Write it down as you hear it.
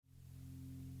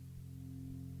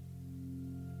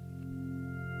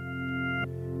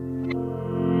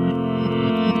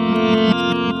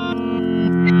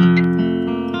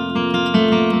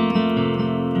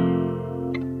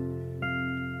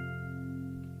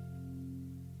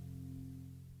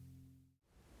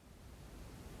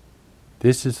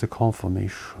This is the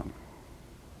confirmation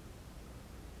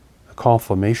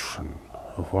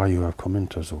of why you have come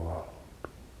into the world.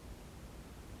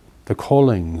 The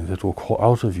calling that will call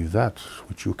out of you that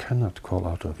which you cannot call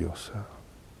out of yourself.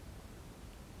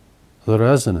 The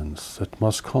resonance that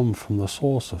must come from the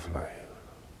source of life.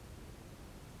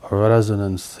 A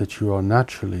resonance that you are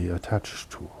naturally attached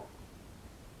to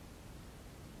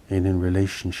and in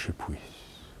relationship with.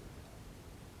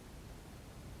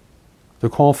 The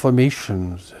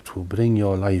confirmations that will bring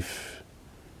your life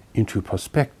into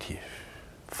perspective,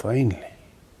 finally,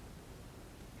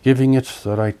 giving it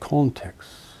the right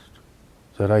context,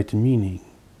 the right meaning,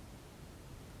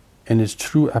 and its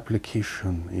true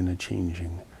application in a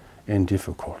changing and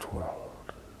difficult world.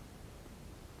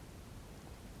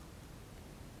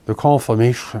 The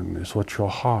confirmation is what your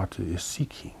heart is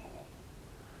seeking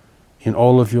in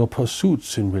all of your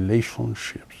pursuits in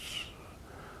relationships,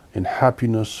 in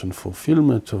happiness and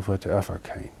fulfillment of whatever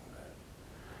kind.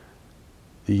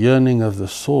 The yearning of the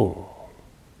soul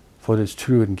for its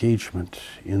true engagement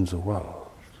in the world.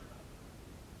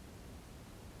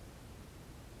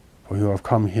 For you have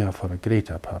come here for a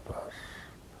greater purpose.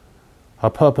 A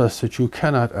purpose that you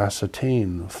cannot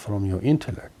ascertain from your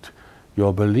intellect,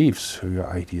 your beliefs, or your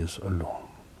ideas alone.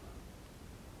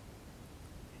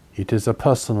 It is a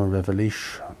personal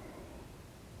revelation,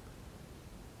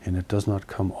 and it does not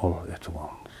come all at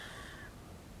once.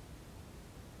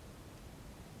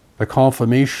 The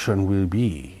confirmation will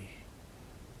be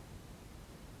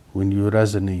when you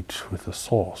resonate with the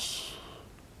source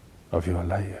of your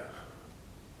life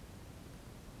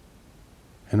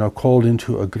and are called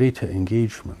into a greater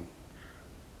engagement,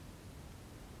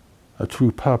 a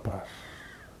true purpose.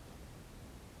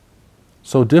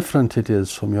 So different it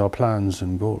is from your plans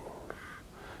and goals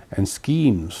and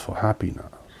schemes for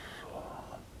happiness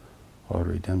or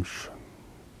redemption.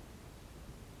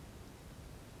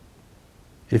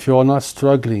 If you are not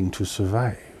struggling to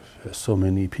survive, as so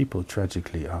many people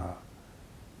tragically are,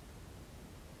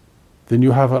 then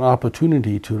you have an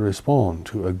opportunity to respond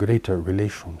to a greater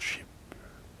relationship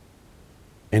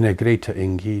and a greater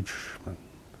engagement.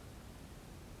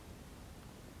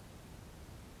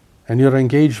 And your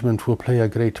engagement will play a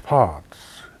great part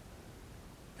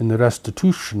in the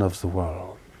restitution of the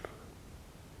world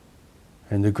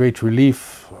and the great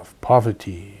relief of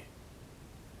poverty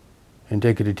and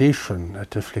degradation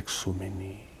that afflicts so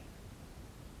many.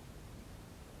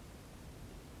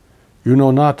 You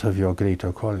know not of your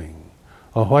greater calling,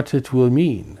 or what it will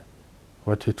mean,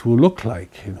 what it will look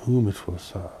like, and whom it will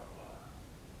serve.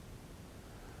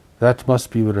 That must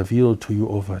be revealed to you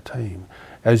over time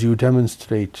as you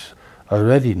demonstrate a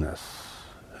readiness,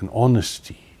 an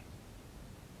honesty,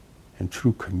 and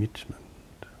true commitment.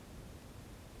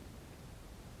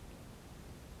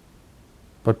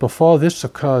 But before this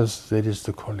occurs, there is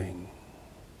the calling,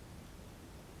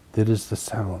 there is the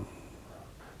sound,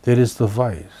 there is the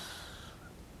voice,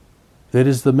 there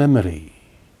is the memory,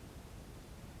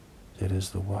 there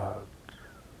is the word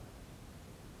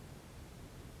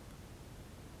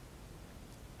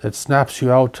that snaps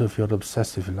you out of your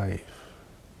obsessive life,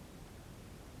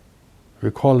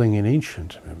 recalling an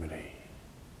ancient memory,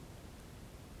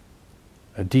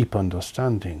 a deep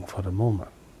understanding for a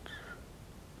moment,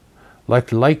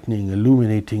 like lightning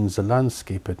illuminating the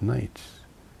landscape at night.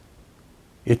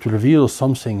 It reveals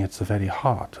something at the very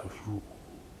heart of you.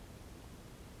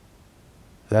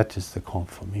 That is the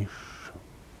confirmation.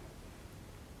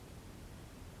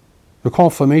 The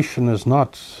confirmation is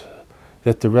not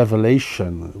that the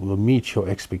revelation will meet your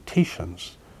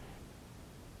expectations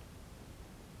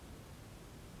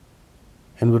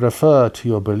and will refer to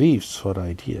your beliefs or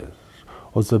ideas,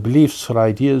 or the beliefs or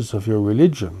ideas of your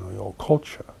religion or your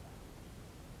culture,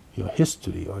 your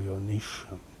history or your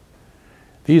nation.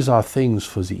 These are things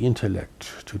for the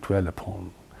intellect to dwell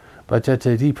upon, but at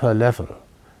a deeper level,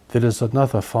 there is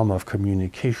another form of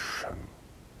communication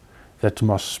that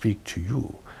must speak to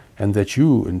you, and that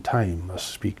you in time must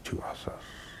speak to others.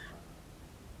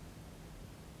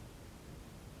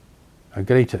 A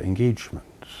greater engagement,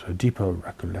 a deeper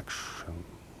recollection.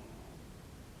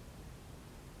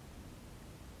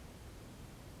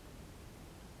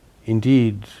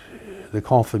 Indeed, the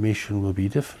confirmation will be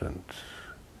different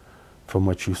from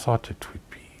what you thought it would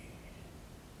be.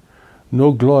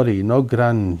 No glory, no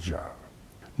grandeur,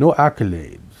 no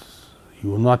accolades. You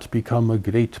will not become a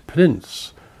great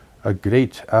prince, a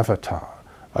great avatar,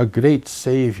 a great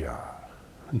savior.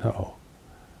 No.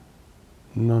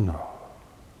 No, no.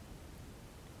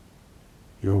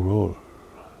 Your role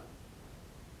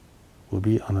will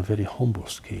be on a very humble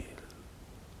scale,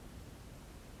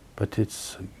 but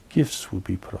its gifts will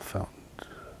be profound.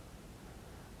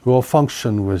 You will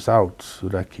function without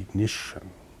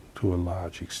recognition to a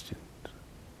large extent.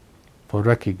 For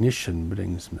recognition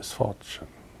brings misfortune.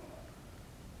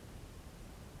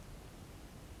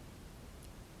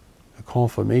 The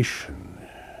confirmation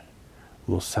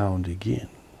will sound again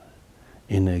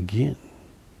and again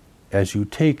as you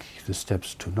take the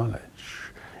steps to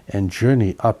knowledge and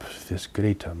journey up this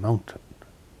greater mountain,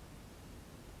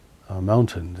 a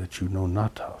mountain that you know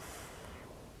not of,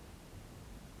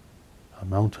 a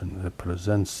mountain that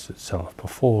presents itself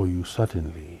before you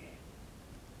suddenly,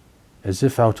 as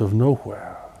if out of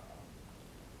nowhere,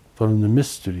 from the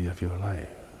mystery of your life.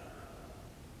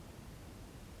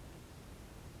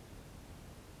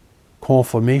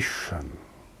 Confirmation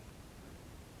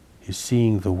is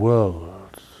seeing the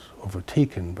world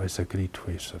overtaken by the great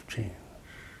waves of change,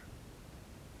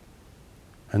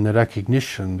 and the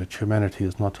recognition that humanity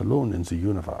is not alone in the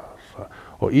universe,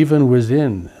 or even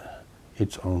within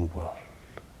its own world.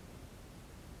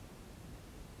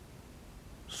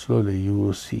 Slowly you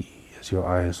will see as your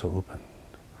eyes are opened.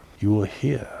 You will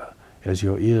hear as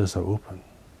your ears are open.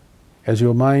 As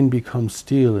your mind becomes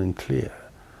still and clear,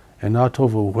 and not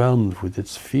overwhelmed with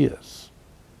its fears,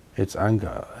 its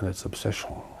anger, and its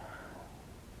obsession.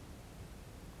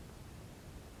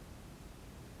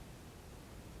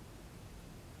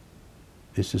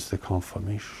 This is the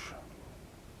confirmation.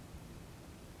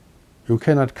 You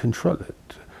cannot control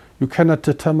it. You cannot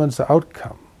determine the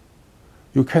outcome.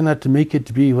 You cannot make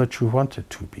it be what you want it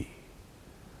to be.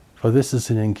 For this is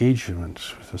an engagement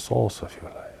with the source of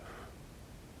your life.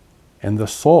 And the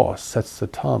source sets the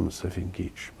terms of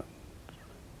engagement.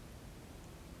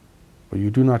 But you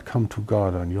do not come to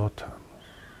God on your terms,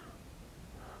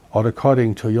 or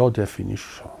according to your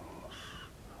definitions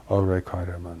or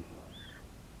requirements.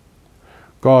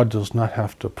 God does not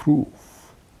have to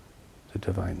prove the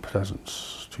divine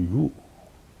presence to you.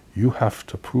 You have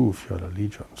to prove your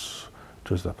allegiance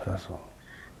to the presence.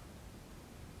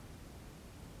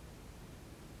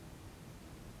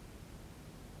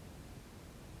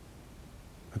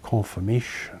 The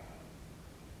confirmation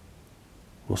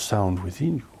will sound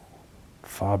within you,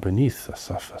 far beneath the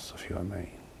surface of your mind,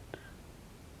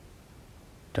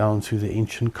 down through the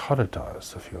ancient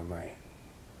corridors of your mind,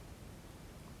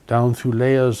 down through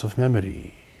layers of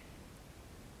memory,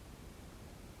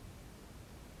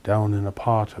 down in a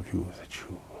part of you that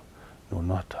you know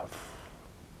not of,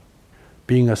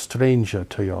 being a stranger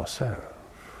to yourself,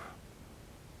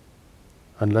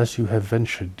 unless you have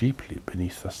ventured deeply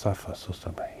beneath the surface of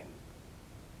the mind.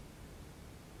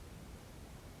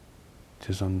 It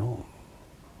is unknown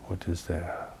what is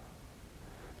there.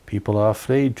 People are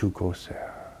afraid to go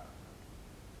there.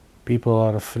 People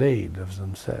are afraid of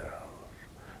themselves,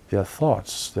 their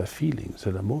thoughts, their feelings,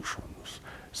 their emotions,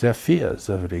 their fears,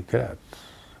 their regrets.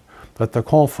 But the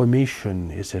confirmation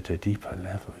is at a deeper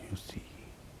level, you see.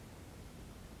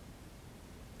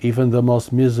 Even the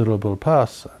most miserable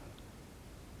person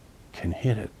can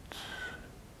hear it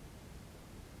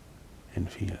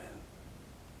and feel it.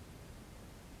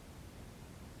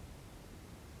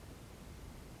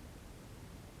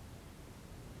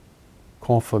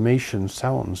 Confirmation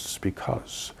sounds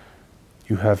because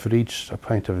you have reached a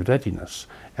point of readiness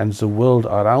and the world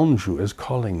around you is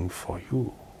calling for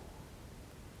you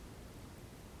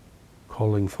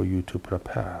to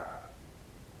prepare,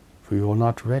 for you are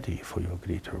not ready for your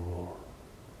greater role.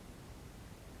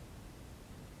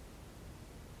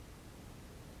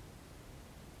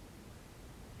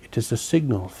 It is a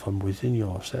signal from within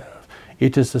yourself.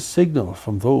 It is a signal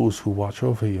from those who watch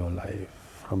over your life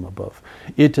from above.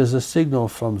 It is a signal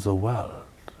from the world.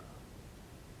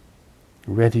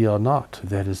 Ready or not,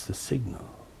 that is the signal.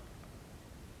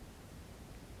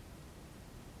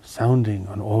 Sounding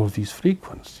on all these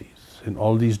frequencies, in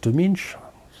all these dimensions,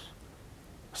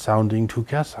 sounding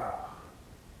together.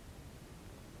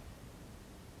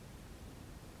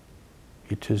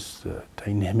 It is the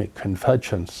dynamic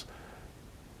convergence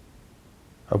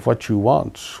of what you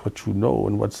want, what you know,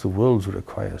 and what the world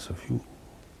requires of you.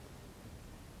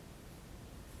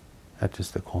 That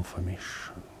is the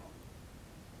confirmation.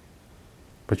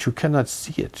 But you cannot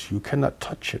see it, you cannot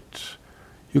touch it,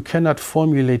 you cannot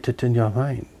formulate it in your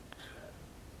mind.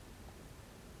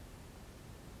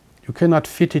 You cannot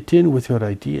fit it in with your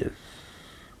ideas.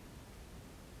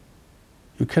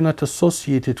 You cannot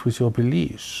associate it with your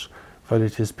beliefs, for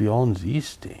it is beyond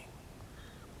these things,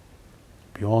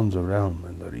 beyond the realm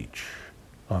and the reach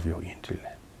of your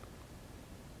intellect.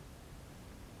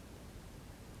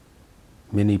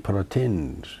 Many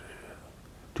pretend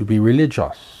to be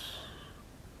religious,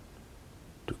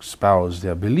 to espouse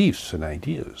their beliefs and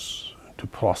ideas, to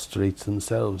prostrate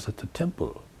themselves at the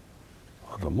temple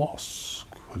or the mosque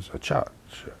with the church.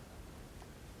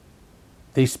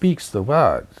 They speaks the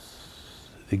words,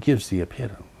 they gives the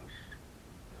appearance,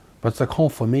 but the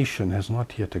confirmation has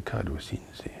not yet occurred within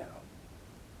them.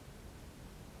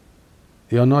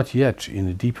 They are not yet in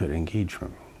a deeper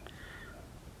engagement.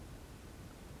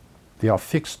 They are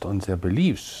fixed on their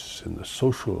beliefs and the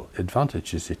social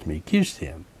advantages it may give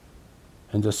them,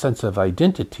 and the sense of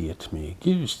identity it may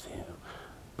give them,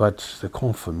 but the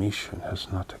confirmation has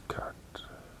not occurred.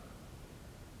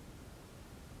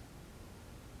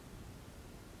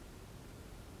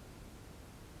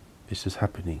 This is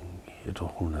happening at a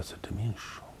whole other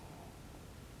dimension.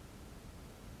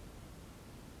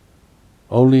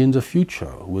 Only in the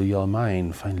future will your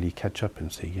mind finally catch up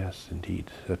and say, yes,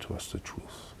 indeed, that was the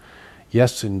truth.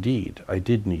 Yes, indeed, I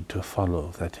did need to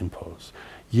follow that impulse.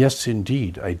 Yes,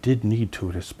 indeed, I did need to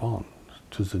respond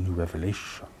to the new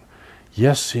revelation.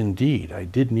 Yes, indeed, I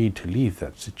did need to leave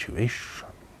that situation.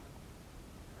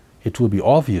 It will be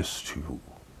obvious to you,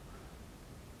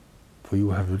 for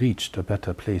you have reached a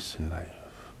better place in life,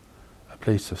 a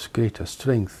place of greater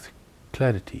strength,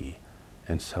 clarity,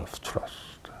 and self-trust.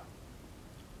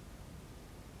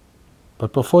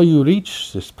 But before you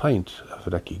reach this point of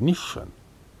recognition,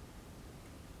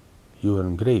 you are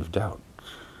in grave doubt,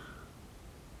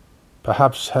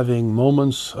 perhaps having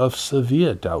moments of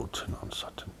severe doubt and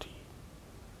uncertainty,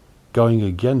 going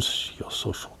against your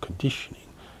social conditioning,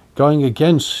 going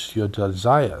against your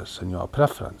desires and your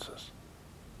preferences,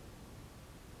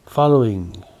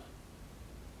 following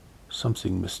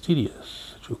something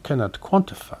mysterious that you cannot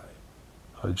quantify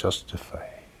or justify.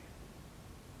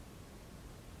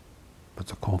 But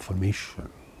the confirmation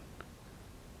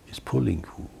is pulling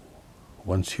you.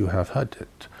 Once you have heard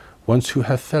it, once you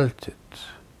have felt it,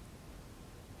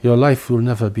 your life will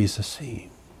never be the same.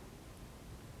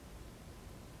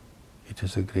 It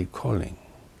is a great calling.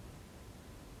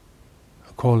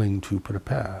 A calling to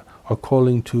prepare, a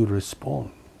calling to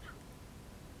respond,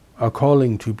 a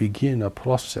calling to begin a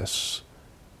process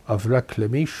of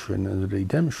reclamation and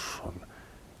redemption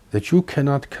that you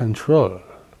cannot control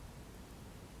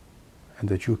and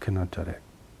that you cannot direct.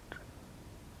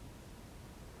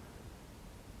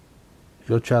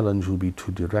 Your challenge will be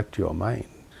to direct your mind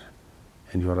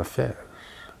and your affairs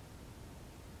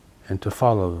and to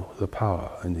follow the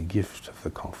power and the gift of the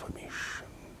confirmation,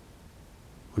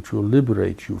 which will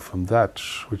liberate you from that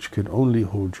which can only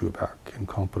hold you back and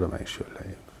compromise your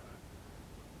life,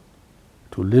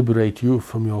 to liberate you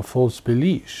from your false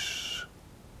beliefs,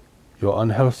 your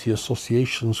unhealthy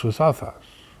associations with others,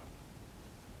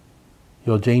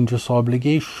 your dangerous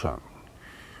obligations,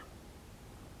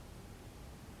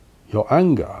 your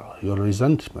anger, your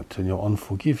resentment, and your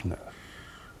unforgiveness.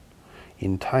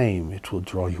 In time, it will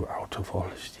draw you out of all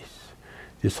of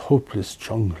this hopeless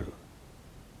jungle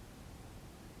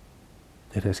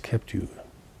that has kept you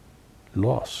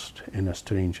lost and a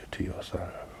stranger to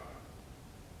yourself.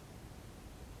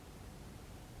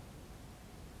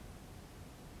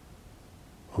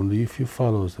 Only if you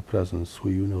follow the presence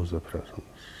will you know the presence.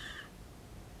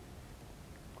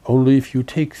 Only if you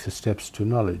take the steps to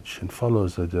knowledge and follow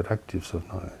the directives of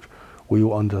knowledge will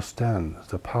you understand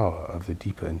the power of the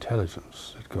deeper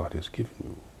intelligence that God has given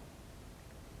you.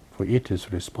 For it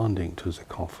is responding to the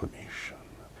confirmation,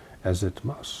 as it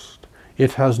must.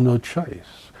 It has no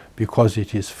choice, because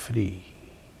it is free.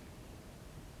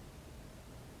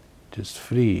 It is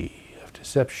free of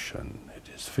deception. It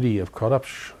is free of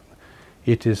corruption.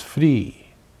 It is free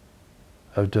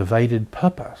of divided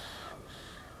purpose.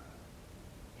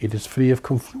 It is free of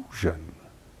confusion.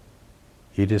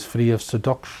 It is free of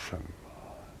seduction.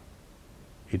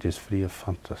 It is free of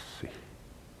fantasy.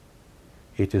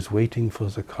 It is waiting for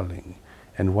the calling,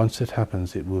 and once it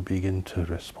happens, it will begin to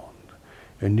respond,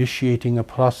 initiating a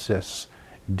process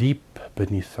deep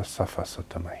beneath the surface of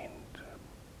the mind.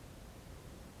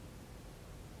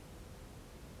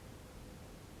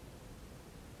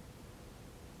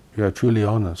 You are truly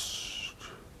honest,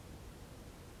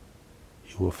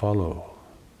 you will follow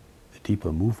the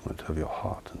deeper movement of your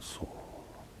heart and soul,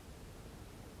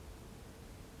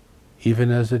 even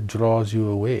as it draws you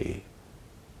away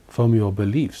from your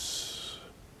beliefs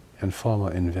and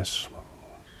former investments.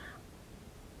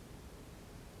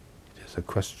 It is a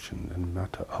question and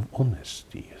matter of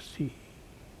honesty, you see.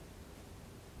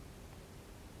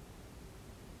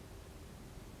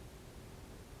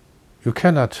 You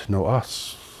cannot know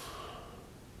us,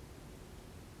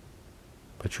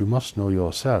 but you must know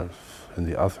yourself and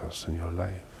the others in your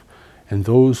life, and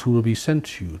those who will be sent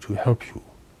to you to help you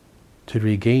to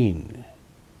regain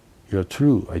your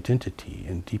true identity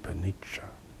and deeper nature.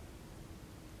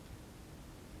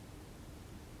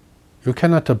 You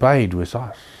cannot abide with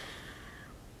us,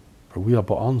 For we are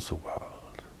beyond the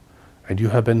world, and you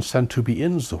have been sent to be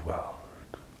in the world,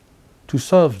 to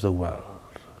serve the world,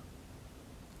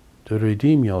 to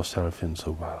redeem yourself in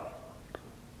the world,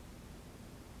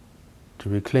 to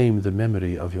reclaim the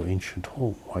memory of your ancient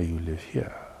home while you live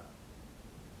here,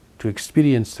 to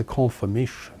experience the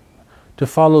confirmation, to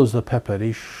follow the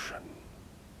preparation,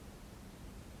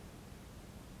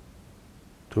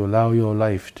 to allow your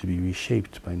life to be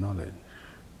reshaped by knowledge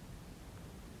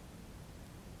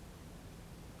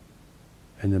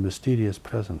and the mysterious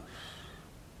presence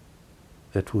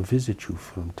that will visit you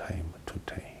from time to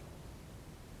time.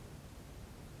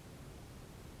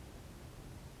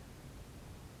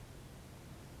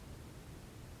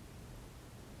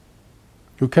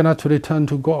 You cannot return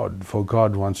to God, for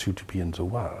God wants you to be in the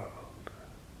world.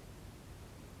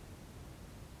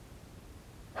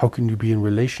 How can you be in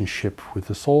relationship with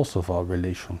the source of all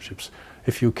relationships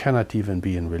if you cannot even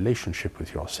be in relationship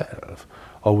with yourself,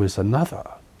 or with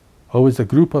another, or with a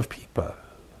group of people?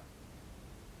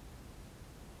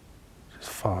 It's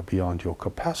far beyond your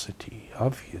capacity,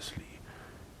 obviously,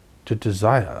 to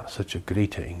desire such a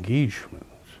greater engagement.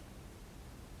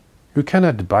 You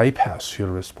cannot bypass your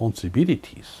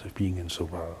responsibilities of being in the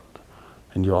world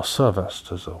and your service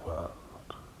to the world.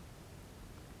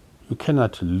 You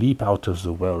cannot leap out of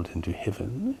the world into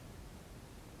heaven,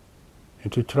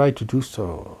 and to try to do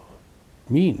so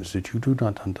means that you do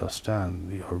not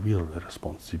understand your real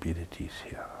responsibilities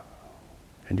here.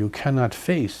 And you cannot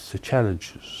face the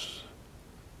challenges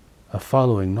of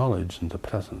following knowledge and the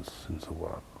presence in the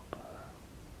world.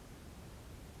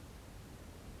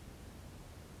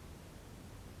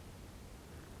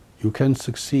 You can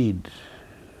succeed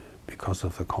because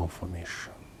of the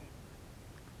confirmation.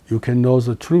 You can know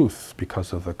the truth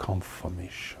because of the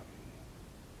confirmation.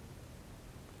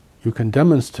 You can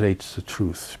demonstrate the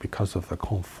truth because of the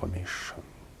confirmation.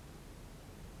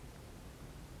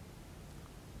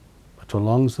 But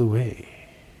along the way,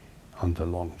 on the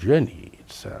long journey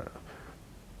itself,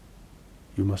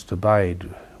 you must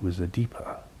abide with a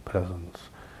deeper presence,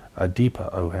 a deeper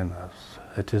awareness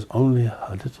that is only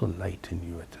a little light in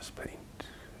you at this point.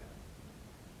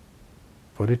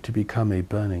 For it to become a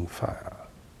burning fire,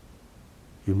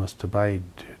 you must abide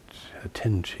it,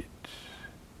 attend it,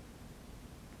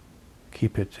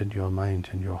 keep it in your mind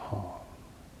and your heart.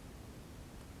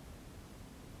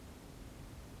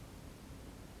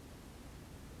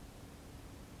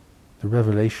 The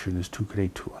revelation is too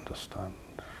great to understand.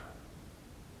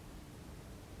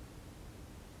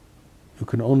 You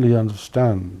can only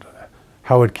understand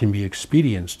how it can be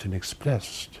experienced and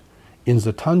expressed in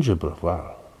the tangible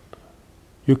world.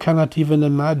 You cannot even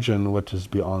imagine what is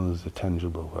beyond the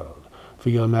tangible world,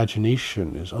 for your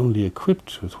imagination is only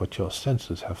equipped with what your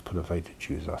senses have provided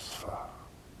you thus far.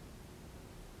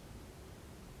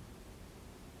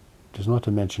 It is not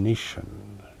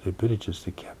imagination that bridges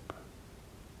the gap.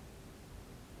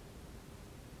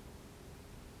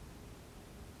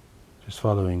 It is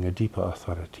following a deeper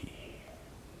authority.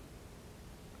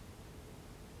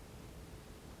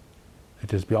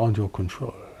 It is beyond your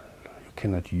control. You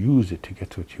cannot use it to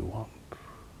get what you want.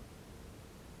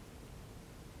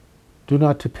 Do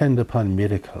not depend upon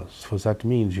miracles, for that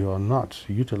means you are not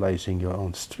utilizing your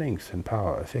own strength and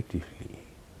power effectively.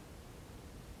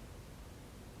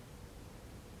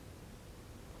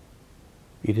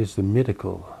 It is the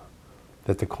miracle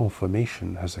that the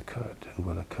confirmation has occurred and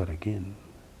will occur again.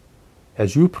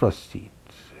 As you proceed,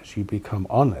 as you become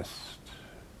honest,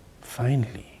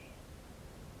 finally,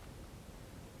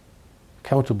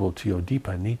 accountable to your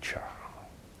deeper nature,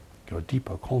 your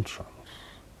deeper conscience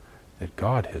that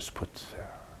God has put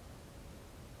there.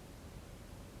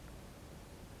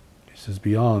 This is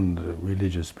beyond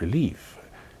religious belief.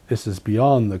 This is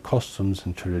beyond the customs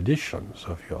and traditions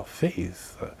of your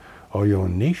faith or your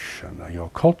nation or your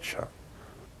culture.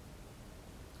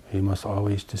 You must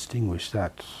always distinguish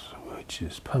that which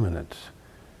is permanent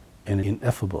and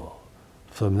ineffable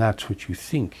from that which you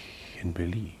think and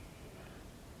believe.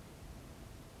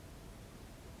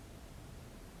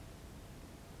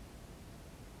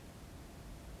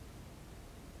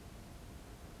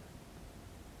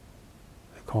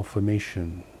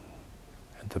 Confirmation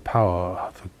and the power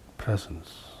of the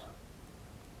presence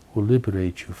will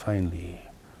liberate you finally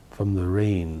from the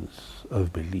reins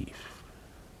of belief.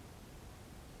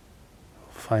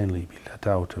 You'll finally be let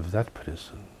out of that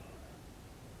prison,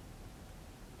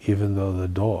 even though the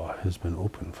door has been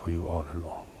open for you all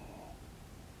along.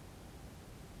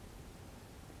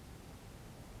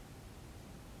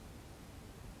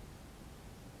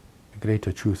 The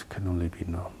greater truth can only be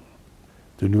known.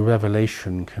 The new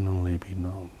revelation can only be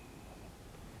known.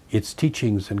 Its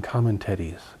teachings and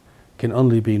commentaries can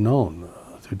only be known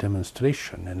through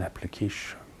demonstration and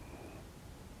application.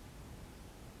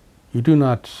 You do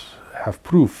not have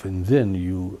proof and then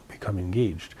you become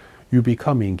engaged. You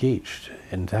become engaged,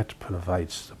 and that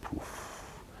provides the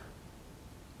proof.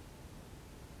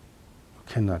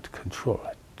 You cannot control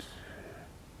it,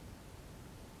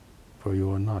 for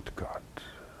you are not God.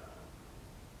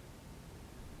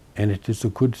 And it is a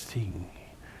good thing,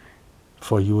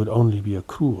 for you would only be a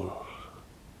cruel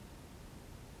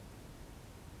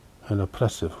and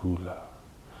oppressive ruler,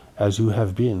 as you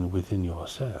have been within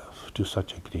yourself to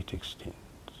such a great extent.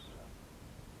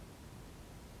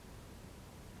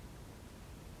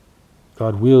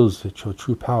 God wills that your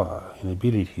true power and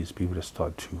abilities be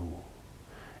restored to you,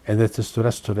 and that this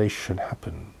restoration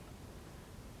happen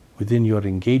within your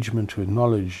engagement with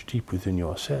knowledge deep within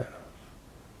yourself,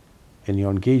 and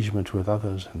your engagement with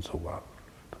others and the world.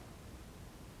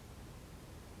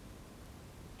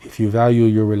 If you value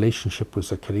your relationship with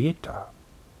the Creator,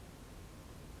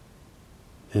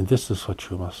 then this is what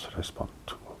you must respond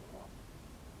to.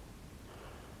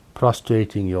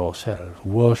 Prostrating yourself,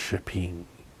 worshipping,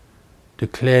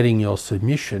 declaring your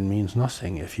submission means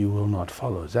nothing if you will not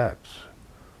follow that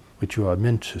which you are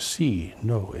meant to see,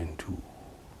 know, and do.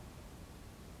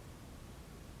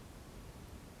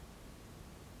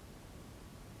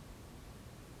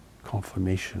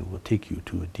 Confirmation will take you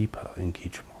to a deeper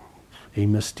engagement, a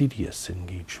mysterious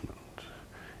engagement,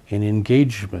 an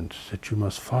engagement that you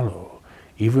must follow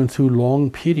even through long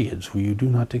periods where you do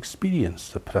not experience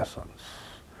the presence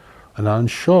and are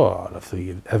unsure of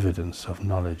the evidence of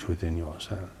knowledge within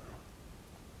yourself.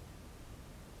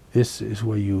 This is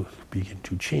where you begin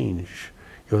to change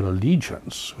your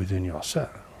allegiance within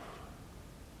yourself,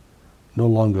 no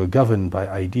longer governed by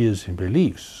ideas and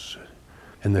beliefs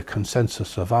and the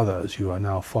consensus of others. You are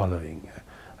now following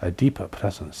a deeper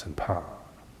presence and power.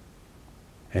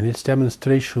 And its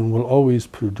demonstration will always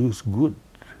produce good.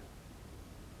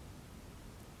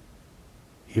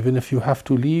 Even if you have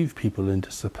to leave people in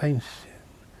disappointment,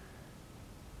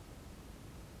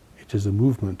 it is a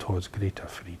movement towards greater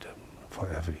freedom for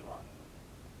everyone.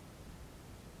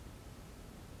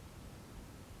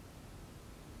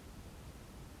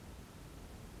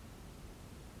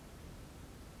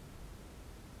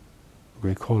 A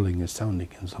great calling is sounding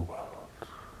in the world.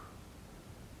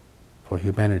 For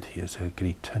humanity is a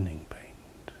great turning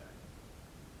point.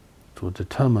 It will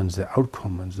determine the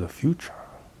outcome and the future,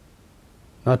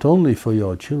 not only for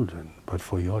your children, but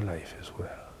for your life as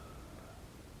well.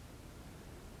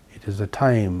 It is a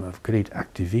time of great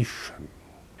activation.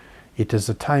 It is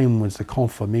a time when the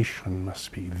confirmation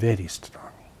must be very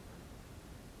strong,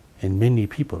 and many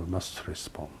people must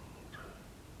respond.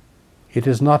 It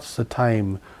is not the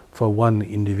time for one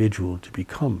individual to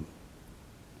become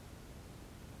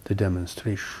the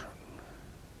demonstration,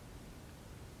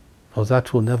 for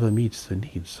that will never meet the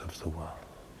needs of the world.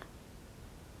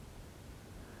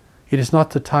 It is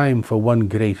not the time for one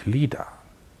great leader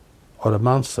or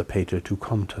emancipator to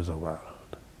come to the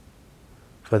world,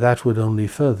 for that would only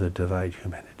further divide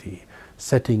humanity,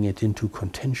 setting it into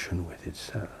contention with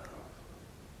itself.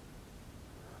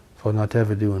 For not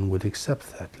everyone would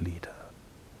accept that leader,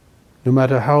 no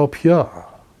matter how pure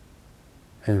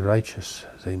and righteous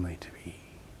they might be.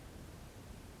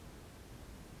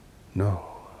 No,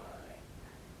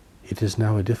 it is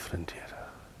now a different era,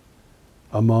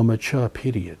 a more mature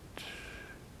period,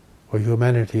 where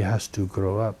humanity has to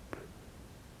grow up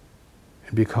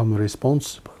and become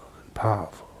responsible and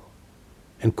powerful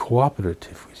and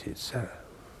cooperative with itself,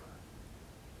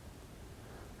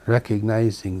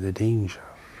 recognizing the danger,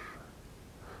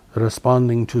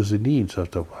 responding to the needs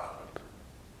of the world,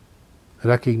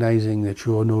 recognizing that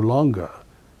you are no longer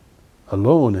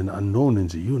alone and unknown in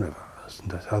the universe, and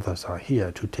that others are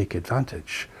here to take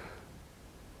advantage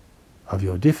of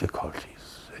your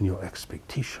difficulties and your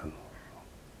expectations.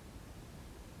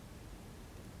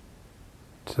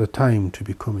 It's the time to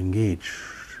become engaged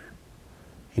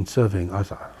in serving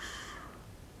others.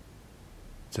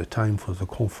 It's a time for the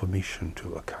confirmation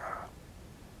to occur.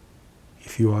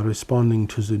 If you are responding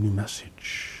to the new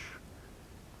message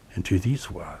and to these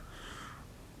words,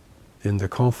 then the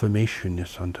confirmation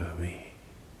is underway.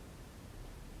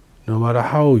 No matter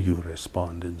how you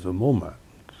respond in the moment,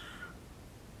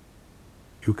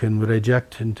 you can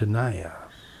reject and deny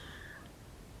us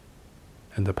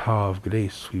and the power of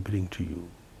grace we bring to you.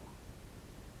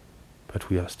 But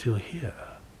we are still here,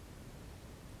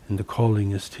 and the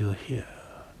calling is still here,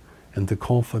 and the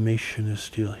confirmation is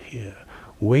still here,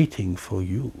 waiting for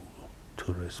you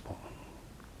to respond.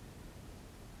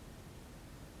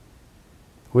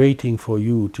 Waiting for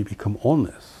you to become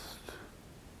honest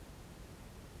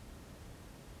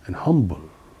and humble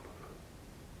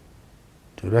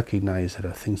to recognize there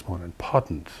are things more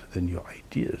important than your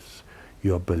ideas,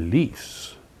 your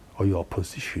beliefs, or your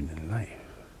position in life.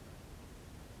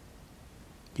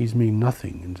 These mean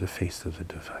nothing in the face of the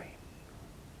divine.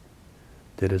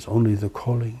 There is only the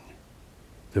calling,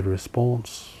 the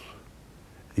response,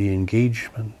 the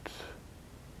engagement,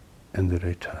 and the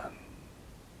return.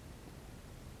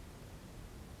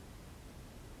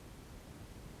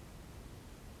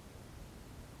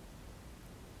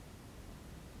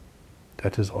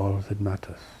 That is all that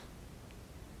matters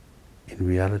in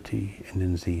reality and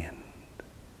in the end.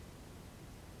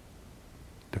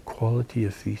 The quality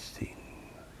of these things,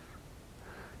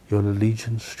 your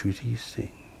allegiance to these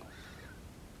things,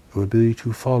 your ability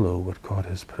to follow what God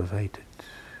has provided.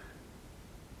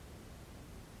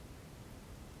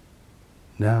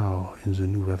 Now, in the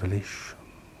new revelation,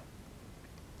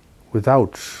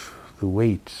 without the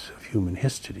weight of human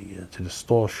history, the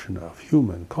distortion of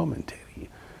human commentary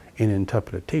and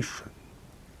interpretation,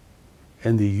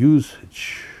 and the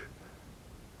usage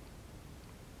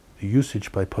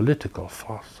by political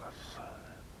forces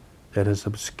that has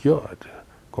obscured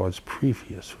God's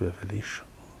previous revelation.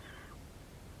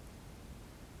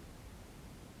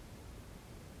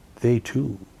 They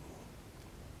too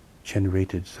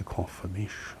generated the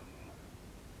confirmation.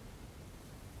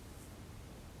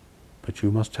 But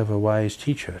you must have a wise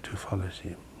teacher to follow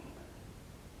him,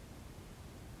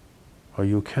 or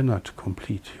you cannot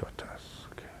complete your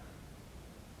task.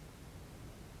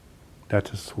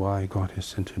 That is why God has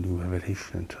sent a new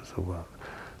revelation into the world,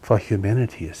 for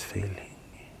humanity is failing.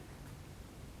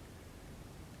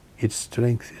 Its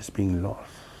strength is being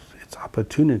lost. Its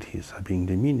opportunities are being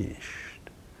diminished.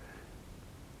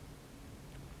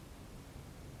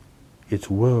 Its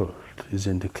world is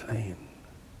in decline,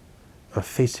 or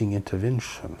facing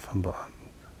intervention from beyond.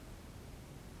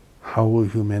 How will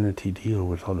humanity deal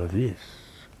with all of this?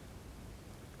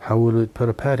 How will it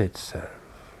prepare itself?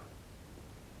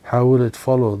 How will it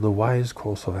follow the wise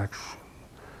course of action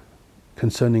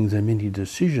concerning the many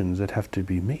decisions that have to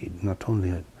be made, not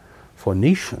only for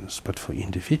nations, but for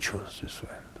individuals as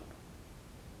well?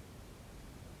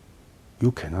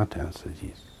 You cannot answer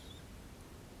this.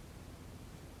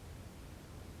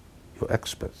 Your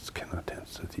experts cannot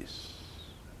answer this.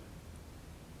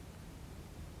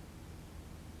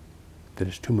 There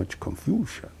is too much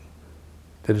confusion.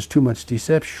 There is too much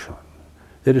deception.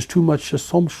 There is too much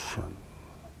assumption.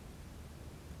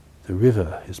 The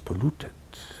river is polluted.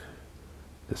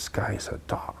 The skies are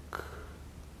dark.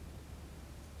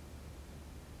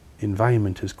 The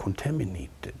environment is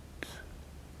contaminated.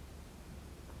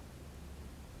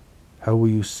 How will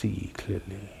you see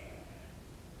clearly?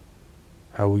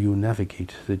 How will you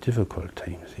navigate the difficult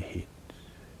times ahead?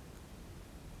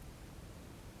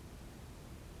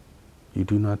 You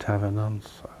do not have an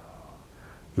answer.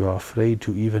 You are afraid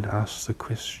to even ask the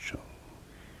question.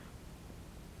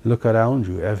 Look around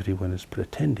you, everyone is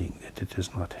pretending that it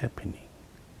is not happening,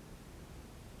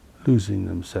 losing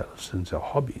themselves in their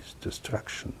hobbies,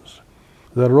 distractions,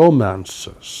 their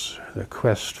romances, their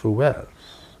quest for wealth,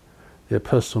 their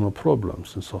personal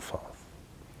problems, and so forth,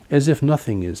 as if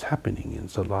nothing is happening in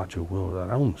the larger world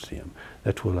around them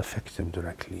that will affect them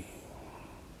directly.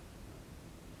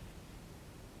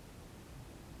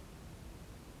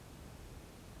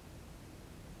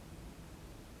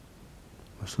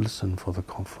 Must listen for the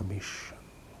confirmation.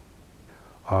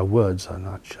 Our words are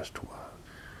not just words.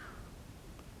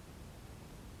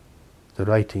 The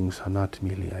writings are not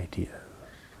merely ideas.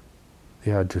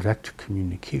 They are direct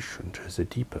communication to the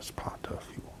deepest part of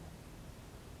you.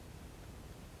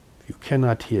 If you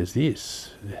cannot hear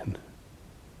this, then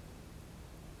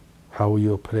how will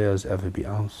your prayers ever be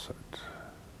answered?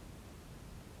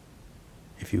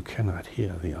 If you cannot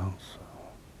hear the answer.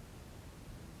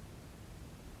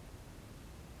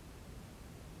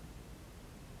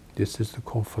 This is the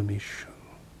confirmation.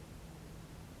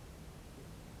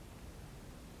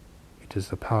 It is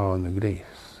the power and the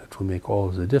grace that will make all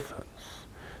the difference.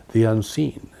 The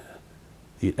unseen,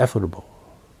 the ineffable,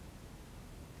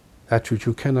 that which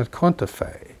you cannot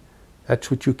quantify, that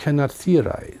which you cannot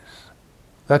theorize,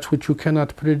 that which you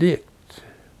cannot predict,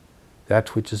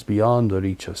 that which is beyond the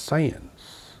reach of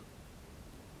science,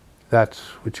 that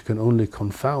which can only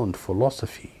confound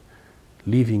philosophy,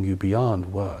 leaving you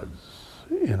beyond words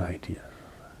and ideas.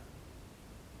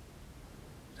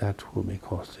 That will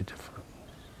make all the difference.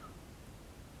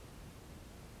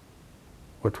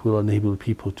 What will enable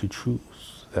people to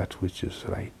choose that which is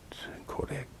right and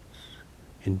correct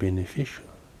and beneficial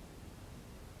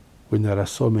when there are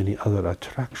so many other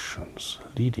attractions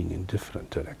leading in different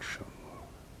directions?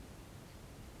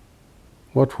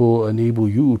 What will enable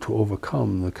you to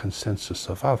overcome the consensus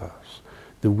of others,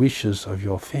 the wishes of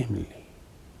your family,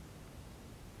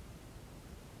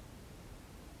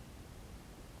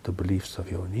 the beliefs of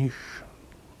your nation,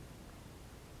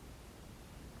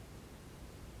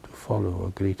 to follow a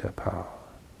greater power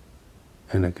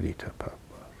and a greater purpose?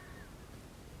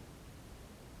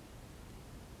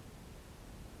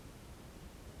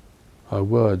 Our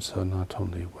words are not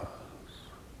only words.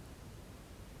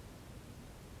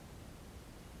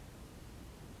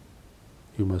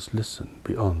 You must listen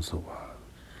beyond the words.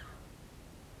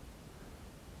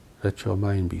 Let your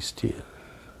mind be still.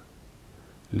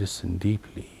 Listen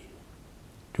deeply.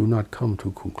 Do not come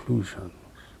to conclusions.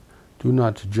 Do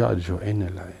not judge or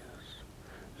analyze.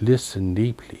 Listen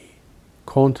deeply.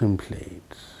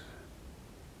 Contemplate.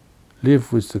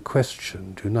 Live with the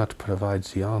question. Do not provide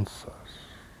the answers.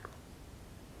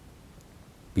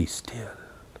 Be still.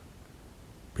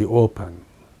 Be open.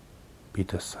 Be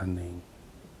discerning.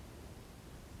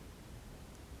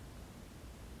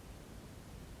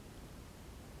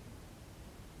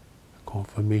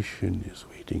 Confirmation is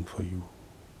waiting for you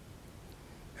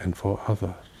and for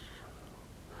others.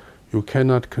 You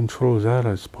cannot control their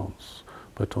response,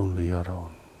 but only your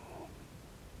own.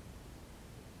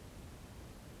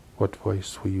 What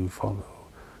voice will you follow?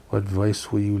 What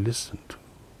voice will you listen to?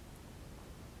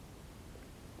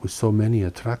 With so many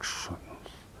attractions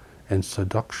and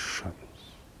seductions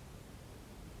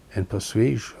and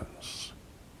persuasions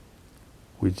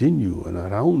within you and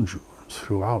around you and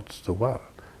throughout the world,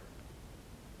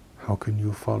 how can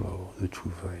you follow the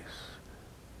true voice?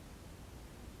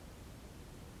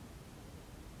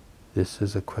 This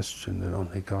is a question that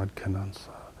only God can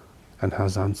answer, and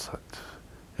has answered,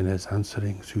 and is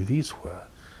answering through these words,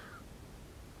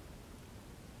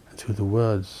 and through the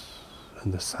words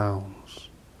and the sounds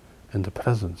and the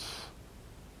presence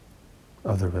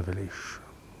of the revelation.